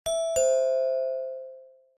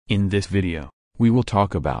In this video, we will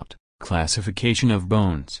talk about classification of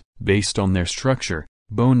bones. Based on their structure,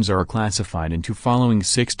 bones are classified into following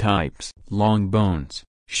 6 types: long bones,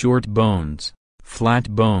 short bones,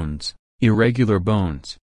 flat bones, irregular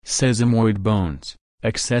bones, sesamoid bones,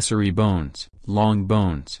 accessory bones, long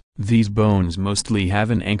bones. These bones mostly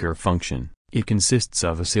have an anchor function. It consists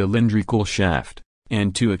of a cylindrical shaft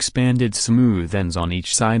and 2 expanded smooth ends on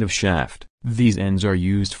each side of shaft. These ends are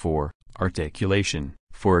used for articulation,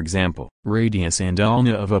 for example, radius and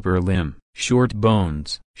ulna of upper limb. Short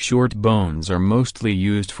bones. Short bones are mostly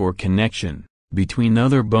used for connection between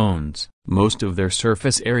other bones. Most of their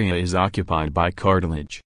surface area is occupied by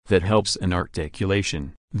cartilage that helps in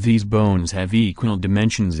articulation. These bones have equal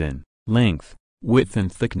dimensions in length, width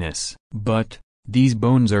and thickness, but these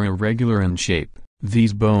bones are irregular in shape.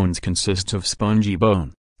 These bones consist of spongy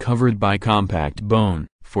bone, covered by compact bone,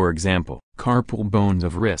 for example, carpal bones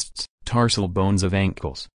of wrists, tarsal bones of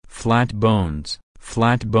ankles, flat bones.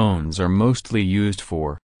 Flat bones are mostly used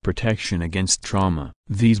for protection against trauma.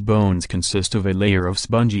 These bones consist of a layer of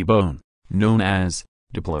spongy bone, known as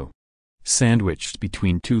diplo, sandwiched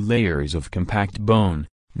between 2 layers of compact bone,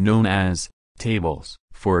 known as tables,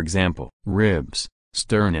 for example, ribs,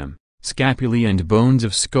 sternum, scapulae and bones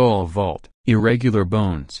of skull vault. Irregular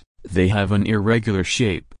bones. They have an irregular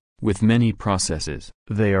shape, with many processes.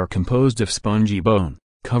 They are composed of spongy bone,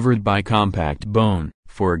 covered by compact bone,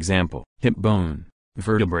 for example, hip bone,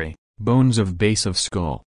 vertebrae, bones of base of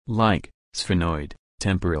skull, like sphenoid,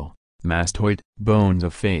 temporal, mastoid, bones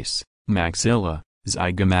of face, maxilla,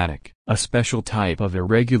 zygomatic. A special type of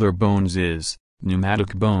irregular bones is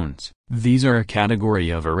pneumatic bones. These are a category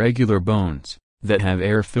of irregular bones that have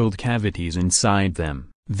air-filled cavities inside them.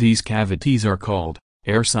 These cavities are called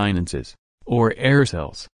air sinuses, or air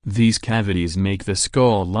cells. These cavities make the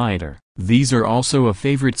skull lighter. These are also a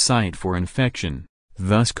favorite site for infection,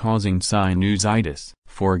 thus causing sinusitis.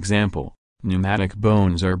 For example, pneumatic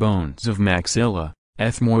bones are bones of maxilla,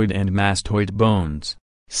 ethmoid and mastoid bones,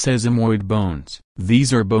 sesamoid bones.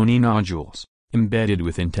 These are bony nodules, embedded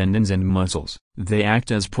within tendons and muscles. They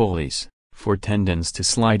act as pulleys for tendons to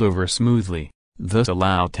slide over smoothly, thus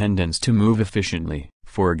allow tendons to move efficiently.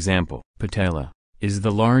 For example, patella is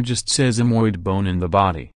the largest sesamoid bone in the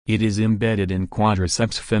body. It is embedded in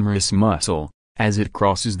quadriceps femoris muscle, as it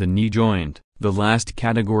crosses the knee joint. The last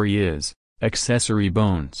category is accessory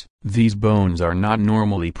bones. These bones are not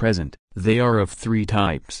normally present. They are of 3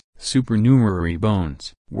 types: supernumerary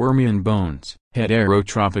bones, wormian bones,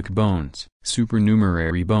 heterotropic bones.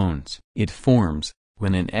 Supernumerary bones. It forms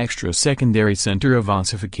when an extra secondary center of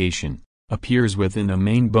ossification appears within a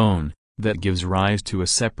main bone that gives rise to a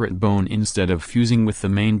separate bone instead of fusing with the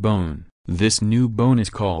main bone. This new bone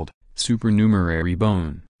is called supernumerary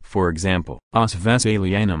bone. For example, os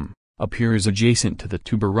vesalianum appears adjacent to the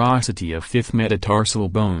tuberosity of 5th metatarsal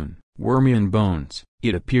bone. Wormian bones.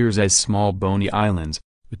 It appears as small bony islands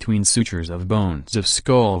between sutures of bones of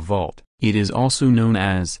skull vault. It is also known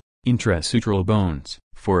as intrasutural bones.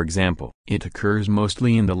 For example, it occurs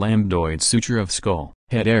mostly in the lambdoid suture of skull.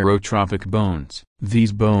 Heterotropic bones.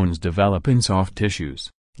 These bones develop in soft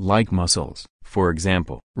tissues, like muscles. For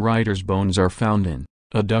example, riders' bones are found in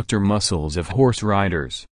adductor muscles of horse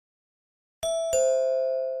riders.